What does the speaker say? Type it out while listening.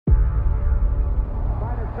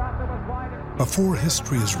Before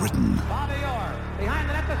history is written,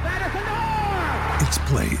 it's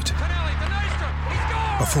played.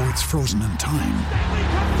 Before it's frozen in time,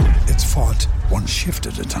 it's fought one shift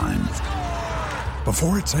at a time.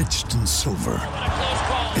 Before it's etched in silver,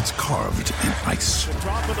 it's carved in ice.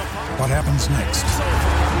 What happens next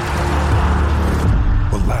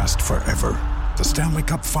will last forever. The Stanley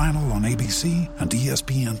Cup Final on ABC and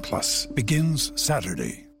ESPN Plus begins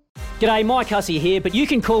Saturday. G'day, Mike Hussey here, but you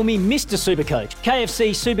can call me Mr. Supercoach. KFC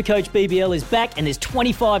Supercoach BBL is back and there's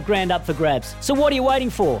 25 grand up for grabs. So what are you waiting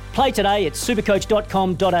for? Play today at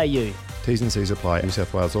supercoach.com.au. T's and C's apply. New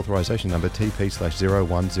South Wales authorisation number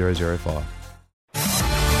TP/01005.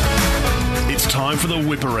 It's time for the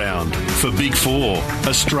Whip Around for Big Four,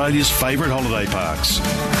 Australia's favourite holiday parks.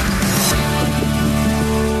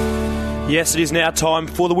 Yes, it is now time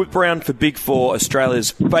for the Whip Round for Big Four,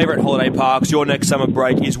 Australia's favourite holiday parks. Your next summer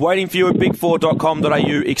break is waiting for you at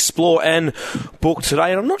big4.com.au. Explore and book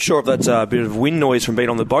today. And I'm not sure if that's a bit of wind noise from being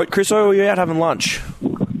on the boat. Chris, or are you out having lunch?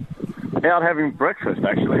 Out having breakfast,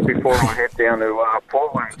 actually, before I head down to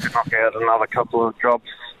Portland to knock out another couple of jobs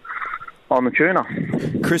on the tuna.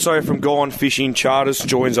 Chriso from Gone Fishing Charters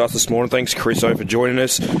joins us this morning. Thanks, Chriso, for joining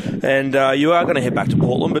us. And you are going to head back to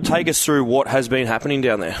Portland, but take us through what has been happening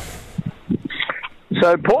down there.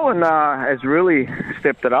 So Portland has really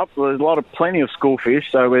stepped it up. There's plenty of schoolfish,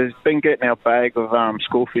 so we've been getting our bag of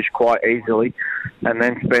schoolfish quite easily, and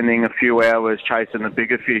then spending a few hours chasing the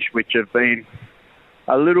bigger fish, which have been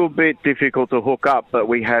a little bit difficult to hook up, but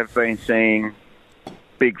we have been seeing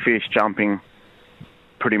big fish jumping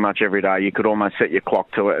pretty much every day. You could almost set your clock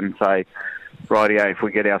to it and say, rightio, if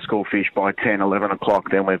we get our schoolfish by 10, 11 o'clock,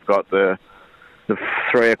 then we've got the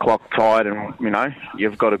 3 o'clock tide, and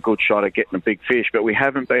you've got a good shot at getting a big fish. But we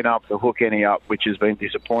haven't been able to hook any up, which has been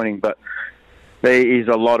disappointing. But there is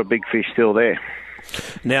a lot of big fish still there.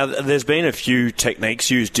 Now, there's been a few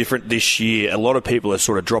techniques used different this year. A lot of people are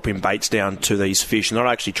sort of dropping baits down to these fish, not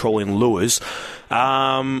actually trawling lures.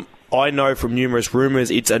 I know from numerous rumours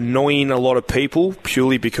it's annoying a lot of people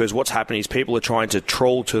purely because what's happening is people are trying to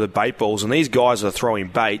trawl to the bait balls, and these guys that are throwing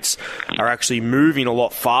baits are actually moving a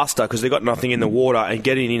lot faster because they've got nothing in the water and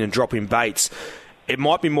getting in and dropping baits. It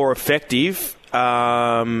might be more effective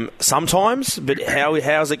sometimes, but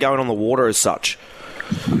how's it going on the water as such?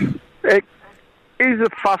 It is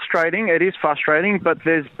frustrating. It is frustrating, but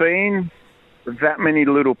there's been that many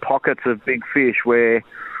little pockets of big fish where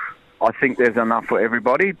I think there's enough for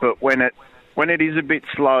everybody, but when it is a bit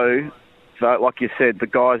slow, so like you said, the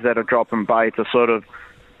guys that are dropping baits are sort of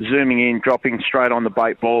zooming in, dropping straight on the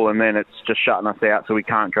bait ball, and then it's just shutting us out so we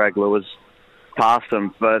can't drag lures past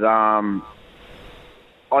them. But I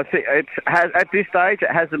think at this stage it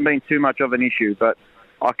hasn't been too much of an issue, but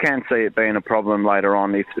I can see it being a problem later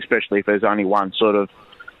on, especially if there's only one sort of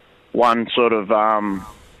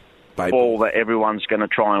ball that everyone's going to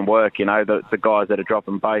try and work. The guys that are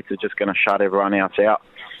dropping baits are just going to shut everyone else out.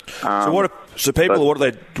 What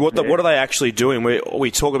are they actually doing? We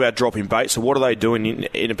talk about dropping bait, so what are they doing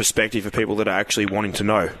in a perspective for people that are actually wanting to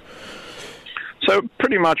know? So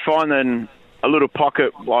pretty much finding a little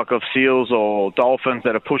pocket like of seals or dolphins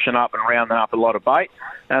that are pushing up and rounding up a lot of bait,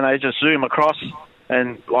 and they just zoom across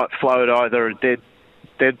and float either a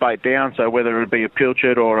dead bait down, so whether it be a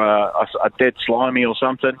pilchard or a dead slimy or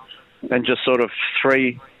something, and just sort of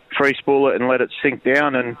free spool it and let it sink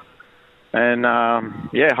down and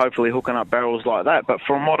hopefully hooking up barrels like that. But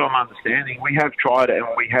from what I'm understanding, we have tried it and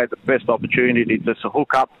we had the best opportunity to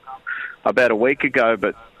hook up about a week ago,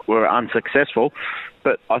 but were unsuccessful.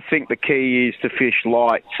 But I think the key is to fish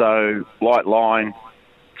light, so light line,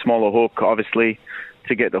 smaller hook, obviously,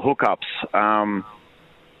 to get the hookups,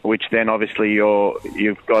 which then obviously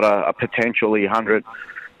you've got a potentially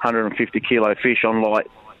 150 kilo fish on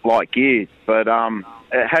light gear, but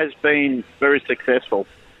it has been very successful.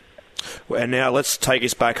 And now let's take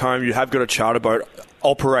us back home. You have got a charter boat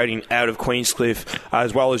operating out of Queenscliff,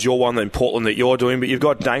 as well as your one in Portland that you're doing, but you've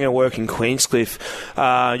got Danger working Queenscliff,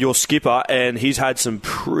 your skipper, and he's had some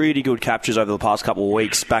pretty good captures over the past couple of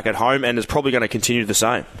weeks back at home, and is probably going to continue the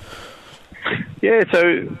same. Yeah,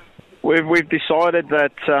 so we've decided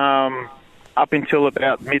that up until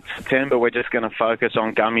about mid-September, we're just going to focus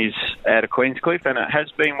on gummies out of Queenscliff, and it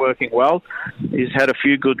has been working well. He's had a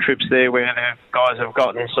few good trips there where the guys have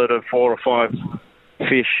gotten sort of 4 or 5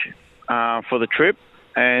 fish for the trip,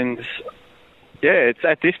 and it's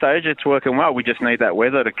at this stage it's working well. We just need that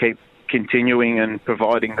weather to keep continuing and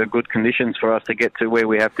providing the good conditions for us to get to where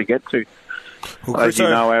we have to get to. Well, as you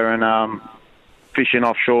know, Aaron, fishing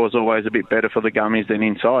offshore is always a bit better for the gummies than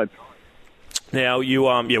inside. Now, you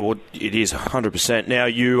it is 100%. Now,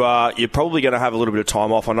 you're probably going to have a little bit of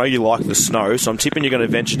time off. I know you like the snow, so I'm tipping you're going to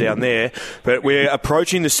venture down there. But we're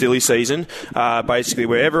approaching the silly season, basically,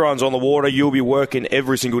 where everyone's on the water. You'll be working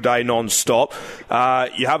every single day non-stop.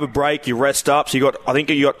 You have a break, you rest up. So I think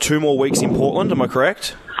you got 2 more weeks in Portland, am I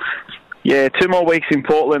correct? Yeah, 2 more weeks in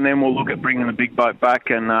Portland, then we'll look at bringing the big boat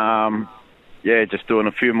back and, just doing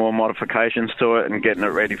a few more modifications to it and getting it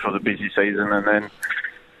ready for the busy season. And then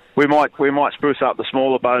we might spruce up the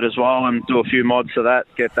smaller boat as well and do a few mods to that,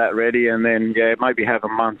 get that ready, and then, maybe have a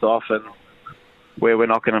month off and where we're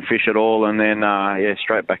not going to fish at all, and then,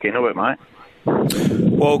 straight back into it, mate.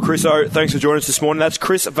 Well, Chriso, thanks for joining us this morning. That's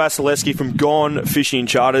Chris Vasilevsky from Gone Fishing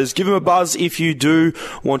Charters. Give him a buzz if you do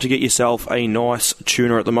want to get yourself a nice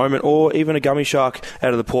tuna at the moment, or even a gummy shark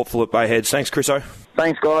out of the Port Phillip Bay Heads. Thanks, Chriso.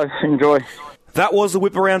 Thanks, guys. Enjoy. That was the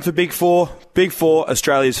whip around for Big Four. Big Four,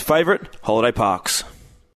 Australia's favourite holiday parks.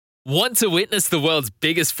 Want to witness the world's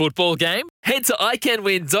biggest football game? Head to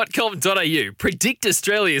iCanWin.com.au, predict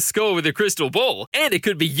Australia's score with a crystal ball, and it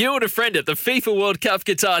could be you and a friend at the FIFA World Cup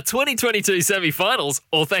Qatar 2022 semi-finals,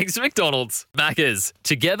 all thanks to McDonald's. Maccas,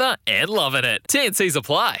 together and loving it. TNCs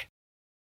apply.